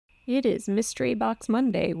It is Mystery Box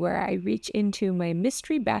Monday, where I reach into my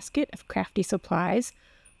mystery basket of crafty supplies,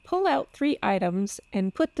 pull out 3 items,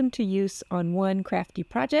 and put them to use on one crafty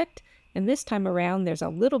project. And this time around, there's a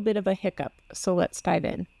little bit of a hiccup, so let's dive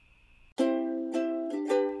in.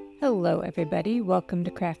 Hello, everybody. Welcome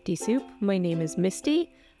to Crafty Soup. My name is Misty.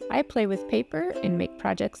 I play with paper and make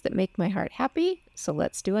projects that make my heart happy, so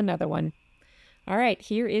let's do another one. All right,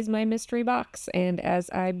 here is my mystery box, and as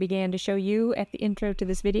I began to show you at the intro to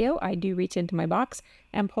this video, I do reach into my box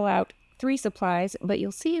and pull out 3 supplies, but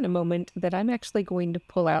you'll see in a moment that I'm actually going to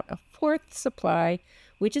pull out a 4th supply,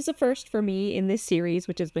 which is a first for me in this series,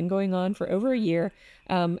 which has been going on for over a year,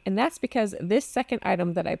 and that's because this second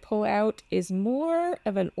item that I pull out is more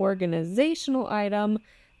of an organizational item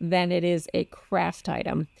than it is a craft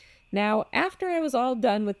item. Now, after I was all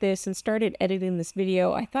done with this and started editing this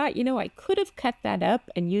video, I thought, I could have cut that up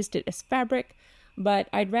and used it as fabric, but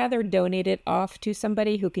I'd rather donate it off to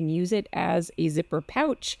somebody who can use it as a zipper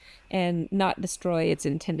pouch and not destroy its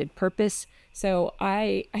intended purpose. So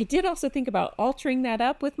I did also think about altering that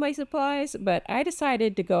up with my supplies, but I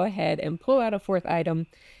decided to go ahead and pull out a 4th item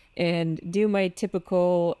and do my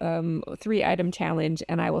typical 3-item challenge,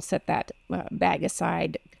 and I will set that bag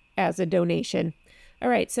aside as a donation. All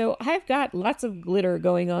right, so I've got lots of glitter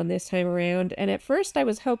going on this time around, and at first I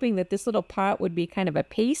was hoping that this little pot would be kind of a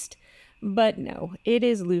paste, but no, it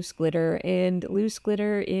is loose glitter, and loose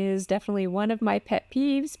glitter is definitely one of my pet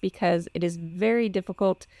peeves because it is very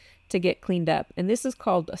difficult to get cleaned up. And this is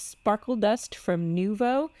called a sparkle dust from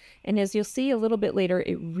Nuvo, and as you'll see a little bit later,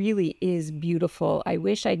 it really is beautiful. I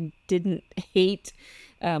wish I didn't hate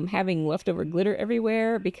having leftover glitter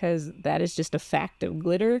everywhere, because that is just a fact of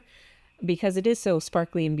glitter, because it is so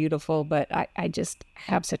sparkly and beautiful, but I just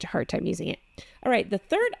have such a hard time using it. All right, the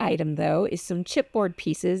 3rd item, though, is some chipboard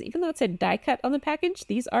pieces. Even though it said die cut on the package,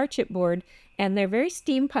 these are chipboard, and they're very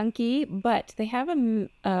steampunky, but they have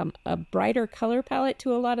a brighter color palette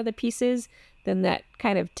to a lot of the pieces than that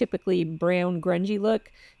kind of typically brown grungy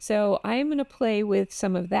look. So I'm going to play with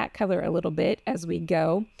some of that color a little bit as we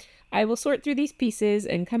go. I will sort through these pieces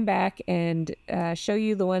and come back and show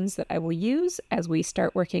you the ones that I will use as we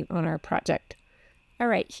start working on our project. All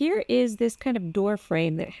right, here is this kind of door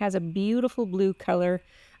frame that has a beautiful blue color.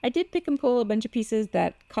 I did pick and pull a bunch of pieces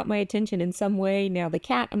that caught my attention in some way. Now the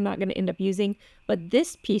cat I'm not going to end up using, but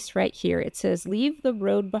this piece right here, it says leave the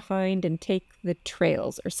road behind and take the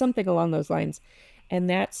trails, or something along those lines. And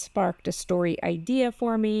that sparked a story idea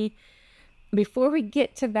for me. Before we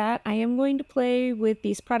get to that, I am going to play with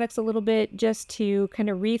these products a little bit just to kind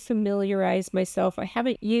of refamiliarize myself. I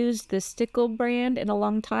haven't used the Stickle brand in a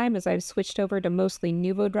long time, as I've switched over to mostly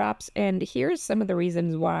Nuvo drops, and here's some of the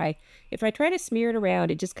reasons why. If I try to smear it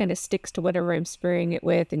around, it just kind of sticks to whatever I'm smearing it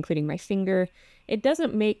with, including my finger. It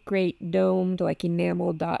doesn't make great domed, like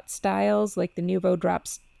enamel dot styles like the Nuvo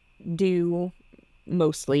drops do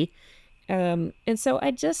mostly. And so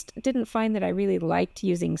I just didn't find that I really liked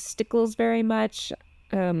using stickles very much.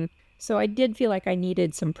 So I did feel like I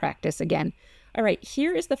needed some practice again. All right,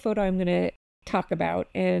 here is the photo I'm going to talk about.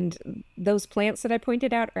 And those plants that I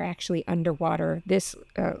pointed out are actually underwater. This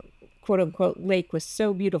quote-unquote lake was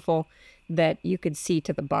so beautiful that you could see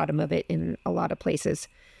to the bottom of it in a lot of places.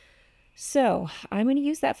 So I'm going to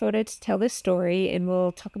use that photo to tell this story, and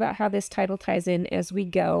we'll talk about how this title ties in as we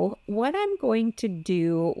go. What I'm going to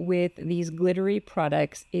do with these glittery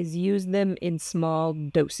products is use them in small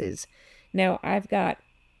doses. Now, I've got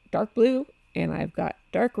dark blue and I've got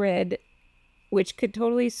dark red, which could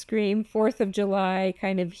totally scream 4th of July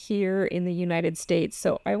kind of here in the United States.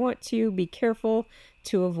 So I want to be careful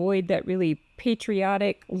to avoid that really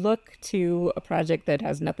patriotic look to a project that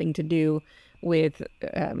has nothing to do with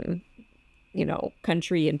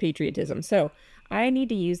country and patriotism. So I need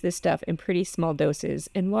to use this stuff in pretty small doses.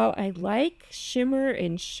 And while I like shimmer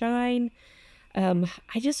and shine,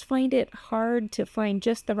 I just find it hard to find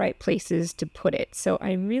just the right places to put it. So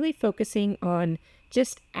I'm really focusing on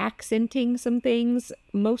just accenting some things,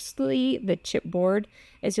 mostly the chipboard.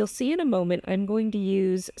 As you'll see in a moment, I'm going to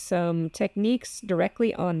use some techniques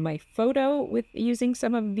directly on my photo with using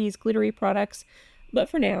some of these glittery products. But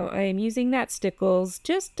for now, I am using that stickles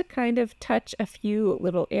just to kind of touch a few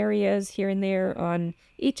little areas here and there on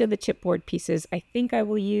each of the chipboard pieces. I think I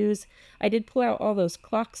will use, I did pull out all those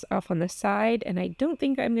clocks off on the side, and I don't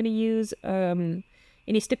think I'm going to use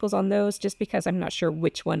any stickles on those, just because I'm not sure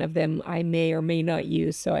which one of them I may or may not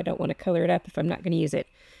use, so I don't want to color it up if I'm not going to use it.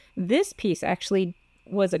 This piece actually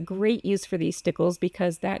was a great use for these stickles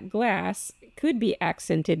because that glass could be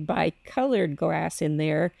accented by colored glass in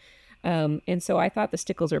there. And so I thought the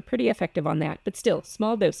stickles are pretty effective on that, but still,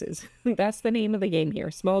 small doses. That's the name of the game here,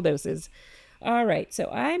 small doses. All right, so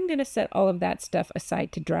I'm going to set all of that stuff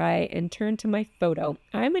aside to dry and turn to my photo.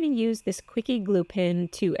 I'm going to use this Quickie glue pen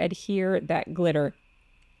to adhere that glitter.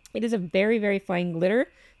 It is a very, very fine glitter,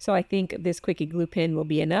 so I think this Quickie glue pen will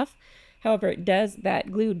be enough. However,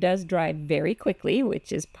 that glue does dry very quickly,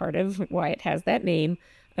 which is part of why it has that name.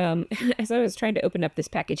 As I was trying to open up this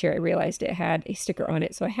package here, I realized it had a sticker on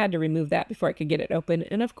it, so I had to remove that before I could get it open.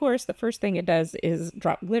 And of course, the first thing it does is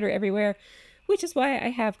drop glitter everywhere, which is why I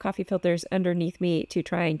have coffee filters underneath me to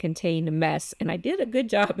try and contain a mess. And I did a good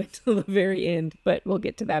job until the very end, but we'll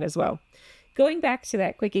get to that as well. Going back to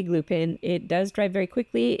that Quickie glue pen, it does dry very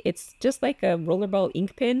quickly. It's just like a rollerball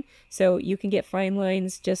ink pen, so you can get fine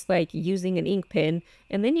lines just like using an ink pen,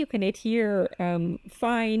 and then you can adhere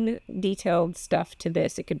fine detailed stuff to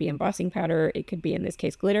this. It could be embossing powder, it could be, in this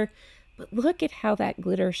case, glitter. But look at how that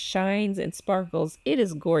glitter shines and sparkles. It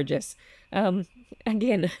is gorgeous.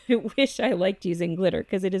 Again, I wish I liked using glitter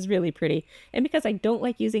because it is really pretty. And because I don't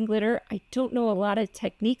like using glitter, I don't know a lot of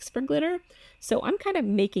techniques for glitter. So I'm kind of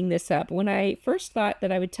making this up. When I first thought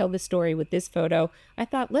that I would tell the story with this photo, I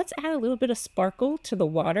thought, let's add a little bit of sparkle to the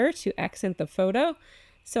water to accent the photo.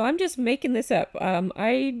 So I'm just making this up.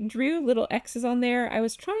 I drew little X's on there. I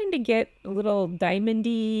was trying to get little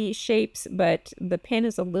diamondy shapes, but the pen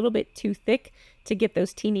is a little bit too thick to get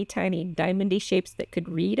those teeny tiny diamondy shapes that could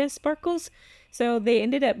read as sparkles. So they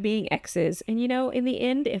ended up being X's. And you know, in the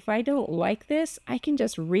end, if I don't like this, I can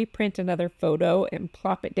just reprint another photo and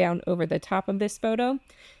plop it down over the top of this photo.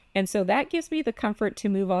 And so that gives me the comfort to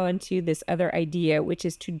move on to this other idea, which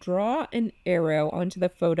is to draw an arrow onto the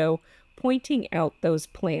photo pointing out those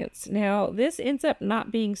plants. Now, this ends up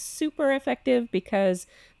not being super effective because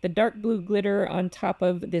the dark blue glitter on top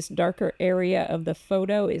of this darker area of the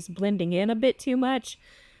photo is blending in a bit too much,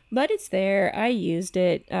 but it's there. I used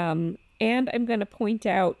it, and I'm going to point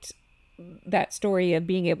out that story of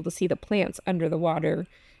being able to see the plants under the water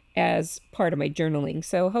as part of my journaling.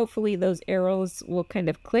 So hopefully those arrows will kind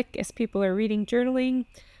of click as people are reading journaling.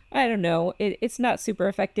 I don't know. It's not super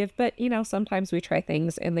effective, but you know, sometimes we try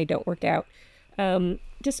things and they don't work out.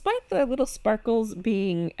 Despite the little sparkles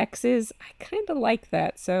being X's, I kind of like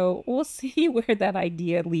that. So we'll see where that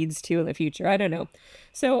idea leads to in the future. I don't know.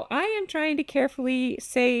 So I am trying to carefully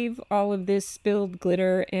save all of this spilled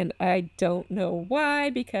glitter, and I don't know why,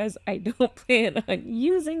 because I don't plan on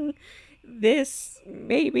using this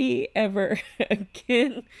maybe ever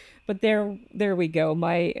again. But there we go.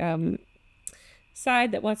 My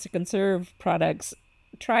side that wants to conserve products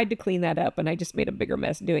tried to clean that up, and I just made a bigger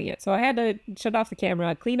mess doing it. So I had to shut off the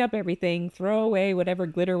camera, clean up everything, throw away whatever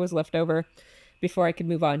glitter was left over before I could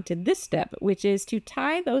move on to this step, which is to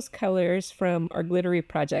tie those colors from our glittery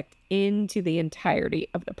project into the entirety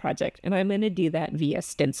of the project. And I'm going to do that via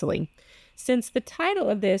stenciling. Since the title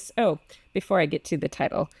of this, before I get to the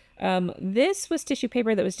title, this was tissue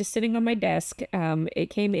paper that was just sitting on my desk. It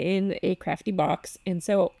came in a crafty box, and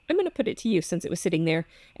so I'm going to put it to use since it was sitting there.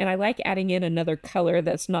 And I like adding in another color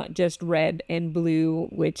that's not just red and blue,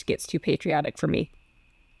 which gets too patriotic for me.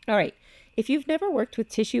 All right. If you've never worked with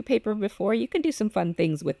tissue paper before, you can do some fun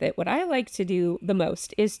things with it. What I like to do the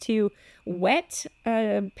most is to wet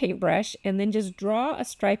a paintbrush and then just draw a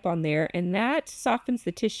stripe on there, and that softens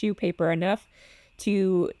the tissue paper enough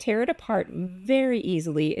to tear it apart very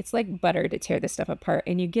easily. It's like butter to tear this stuff apart,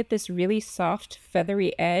 and you get this really soft,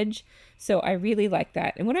 feathery edge. So I really like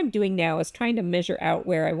that. And what I'm doing now is trying to measure out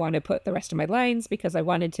where I want to put the rest of my lines, because I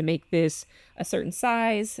wanted to make this a certain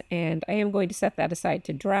size, and I am going to set that aside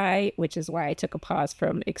to dry, which is why I took a pause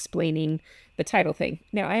from explaining the title thing.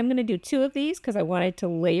 Now I am going to do 2 of these because I wanted to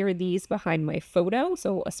layer these behind my photo,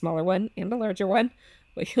 so a smaller one and a larger one.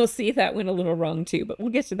 But you'll see that went a little wrong too, but we'll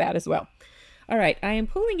get to that as well. All right, I am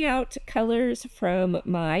pulling out colors from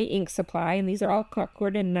my ink supply, and these are all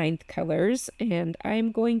Concord and 9th colors, and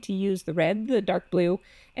I'm going to use the red, the dark blue,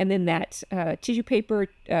 and then that tissue paper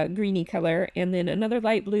greeny color, and then another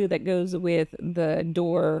light blue that goes with the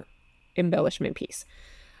door embellishment piece.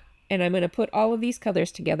 And I'm going to put all of these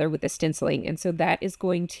colors together with the stenciling, and so that is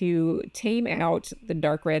going to tame out the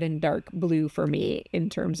dark red and dark blue for me in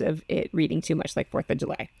terms of it reading too much like 4th of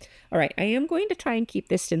July. All right, I am going to try and keep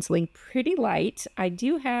this stenciling pretty light. I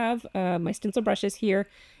do have my stencil brushes here.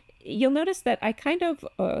 You'll notice that I kind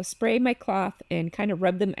of spray my cloth and kind of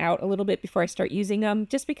rub them out a little bit before I start using them,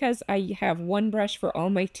 just because I have one brush for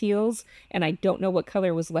all my teals, and I don't know what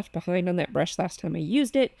color was left behind on that brush last time I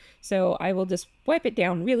used it. So I will just wipe it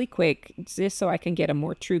down really quick, just so I can get a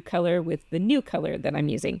more true color with the new color that I'm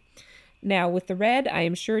using. Now with the red, I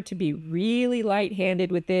am sure to be really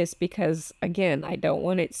light-handed with this because, again, I don't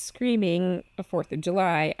want it screaming a 4th of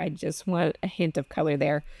July. I just want a hint of color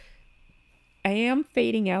there. I am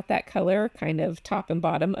fading out that color kind of top and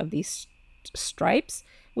bottom of these stripes,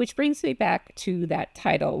 which brings me back to that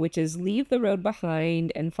title, which is Leave the Road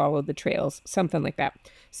Behind and Follow the Trails, something like that.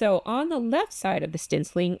 So on the left side of the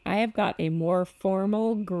stenciling, I have got a more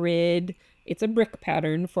formal grid. It's a brick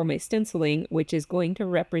pattern for my stenciling, which is going to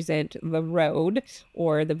represent the road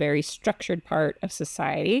or the very structured part of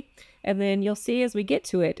society. And then you'll see as we get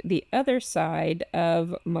to it, the other side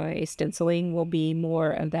of my stenciling will be more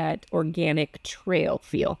of that organic trail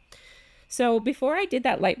feel. So before I did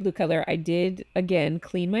that light blue color, I did, again,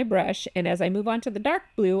 clean my brush. And as I move on to the dark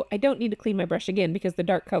blue, I don't need to clean my brush again because the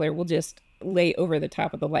dark color will just lay over the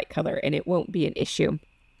top of the light color and it won't be an issue.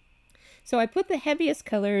 So I put the heaviest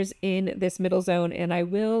colors in this middle zone, and I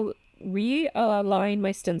will realign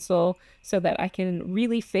my stencil so that I can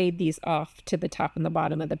really fade these off to the top and the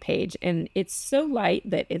bottom of the page. And it's so light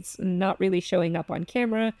that it's not really showing up on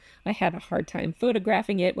camera. I had a hard time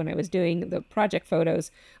photographing it when I was doing the project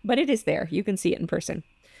photos, but it is there. You can see it in person.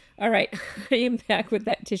 All right, I am back with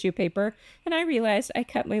that tissue paper, and I realized I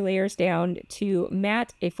cut my layers down to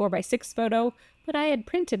mat a 4x6 photo, but I had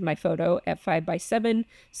printed my photo at 5x7,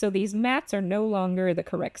 so these mats are no longer the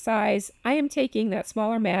correct size. I am taking that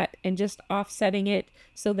smaller mat and just offsetting it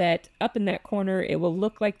so that up in that corner it will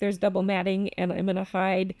look like there's double matting, and I'm going to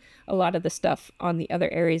hide a lot of the stuff on the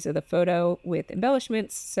other areas of the photo with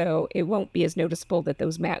embellishments, so it won't be as noticeable that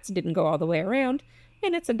those mats didn't go all the way around.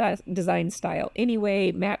 And it's a design style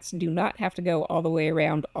anyway. Mats do not have to go all the way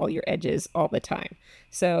around all your edges all the time.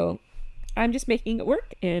 So I'm just making it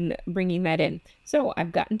work and bringing that in. So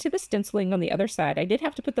I've gotten to the stenciling on the other side. I did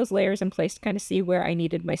have to put those layers in place to kind of see where I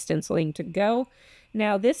needed my stenciling to go.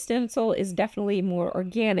 Now this stencil is definitely more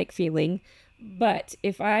organic feeling, but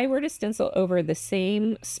if I were to stencil over the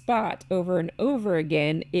same spot over and over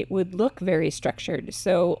again, it would look very structured.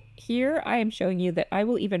 So here I am showing you that I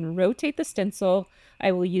will even rotate the stencil.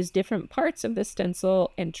 I will use different parts of the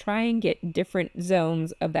stencil and try and get different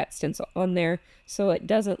zones of that stencil on there so it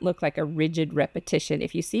doesn't look like a rigid repetition.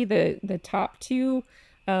 If you see the top two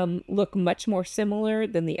look much more similar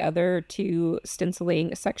than the other two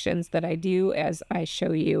stenciling sections that I do as I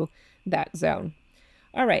show you that zone.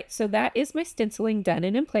 All right, so that is my stenciling done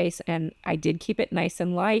and in place, and I did keep it nice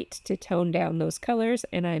and light to tone down those colors,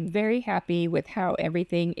 and I'm very happy with how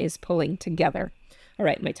everything is pulling together. All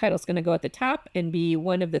right, my title's going to go at the top and be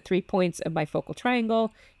one of the 3 points of my focal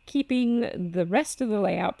triangle, keeping the rest of the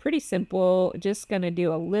layout pretty simple, just going to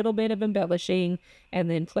do a little bit of embellishing, and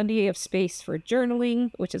then plenty of space for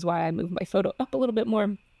journaling, which is why I moved my photo up a little bit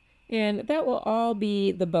more. And that will all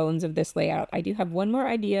be the bones of this layout. I do have one more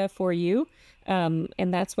idea for you. And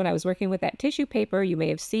that's when I was working with that tissue paper, you may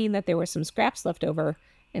have seen that there were some scraps left over,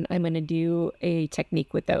 and I'm going to do a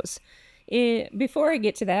technique with those. Before I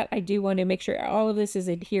get to that, I do want to make sure all of this is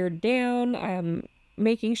adhered down. I'm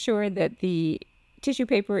making sure that the tissue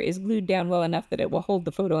paper is glued down well enough that it will hold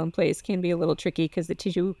the photo in place. Can be a little tricky because the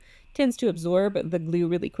tissue tends to absorb the glue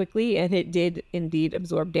really quickly, and it did indeed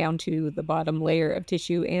absorb down to the bottom layer of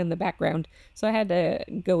tissue and the background. So I had to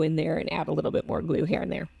go in there and add a little bit more glue here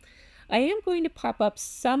and there. I am going to pop up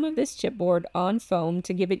some of this chipboard on foam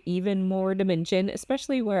to give it even more dimension,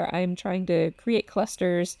 especially where I'm trying to create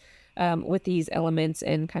clusters with these elements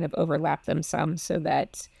and kind of overlap them some so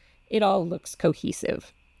that it all looks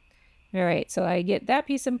cohesive. All right, so I get that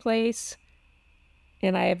piece in place,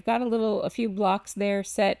 and I've got a few blocks there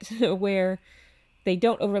set where they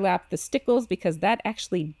don't overlap the stickles because that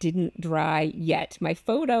actually didn't dry yet. My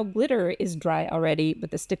photo glitter is dry already,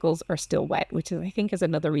 but the stickles are still wet, which I think is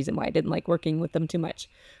another reason why I didn't like working with them too much.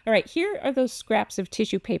 All right, here are those scraps of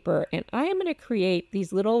tissue paper, and I am going to create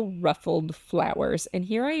these little ruffled flowers. And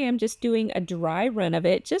here I am just doing a dry run of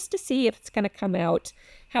it just to see if it's going to come out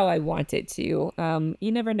how I want it to.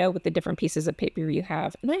 You never know with the different pieces of paper you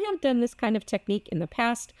have. And I have done this kind of technique in the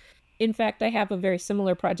past. In fact, I have a very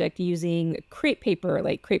similar project using crepe paper,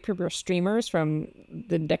 like crepe paper streamers from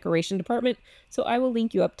the decoration department. So I will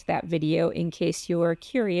link you up to that video in case you're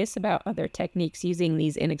curious about other techniques using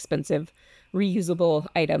these inexpensive reusable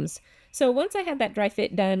items. So once I have that dry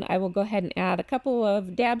fit done, I will go ahead and add a couple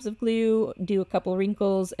of dabs of glue, do a couple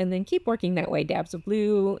wrinkles, and then keep working that way, dabs of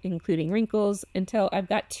glue, including wrinkles, until I've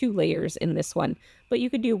got 2 layers in this one. But you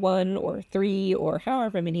could do 1 or 3 or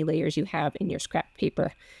however many layers you have in your scrap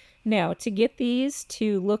paper. Now, to get these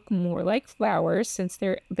to look more like flowers, since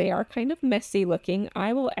they are kind of messy looking,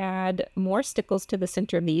 I will add more stickles to the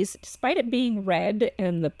center of these. Despite it being red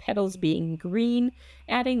and the petals being green,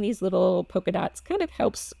 adding these little polka dots kind of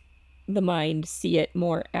helps the mind see it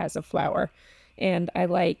more as a flower. And I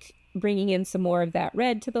like bringing in some more of that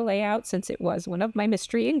red to the layout since it was one of my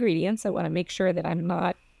mystery ingredients. I want to make sure that I'm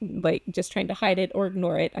not like just trying to hide it or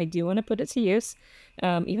ignore it. I do want to put it to use,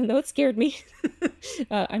 even though it scared me.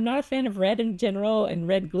 I'm not a fan of red in general, and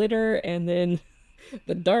red glitter, and then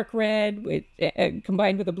the dark red with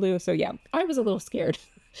combined with the blue. So yeah, I was a little scared.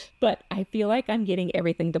 But I feel like I'm getting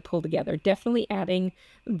everything to pull together. Definitely adding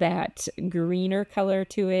that greener color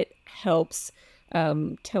to it helps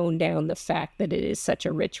tone down the fact that it is such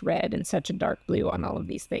a rich red and such a dark blue on all of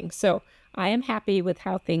these things. So I am happy with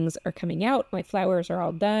how things are coming out. My flowers are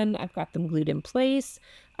all done. I've got them glued in place.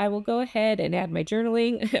 I will go ahead and add my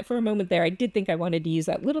journaling. For a moment there, I did think I wanted to use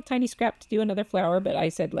that little tiny scrap to do another flower, but I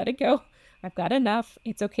said, let it go. I've got enough.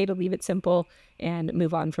 It's okay to leave it simple and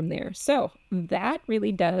move on from there. So that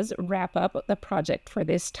really does wrap up the project for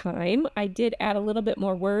this time. I did add a little bit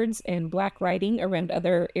more words and black writing around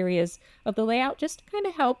other areas of the layout just to kind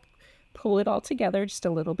of help pull it all together just a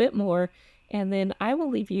little bit more. And then I will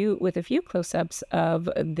leave you with a few close-ups of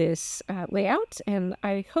this layout. And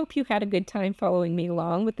I hope you had a good time following me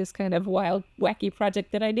along with this kind of wild, wacky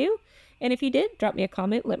project that I do. And if you did, drop me a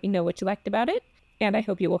comment. Let me know what you liked about it. And I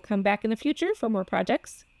hope you will come back in the future for more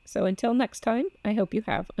projects. So until next time, I hope you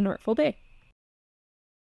have an artful day.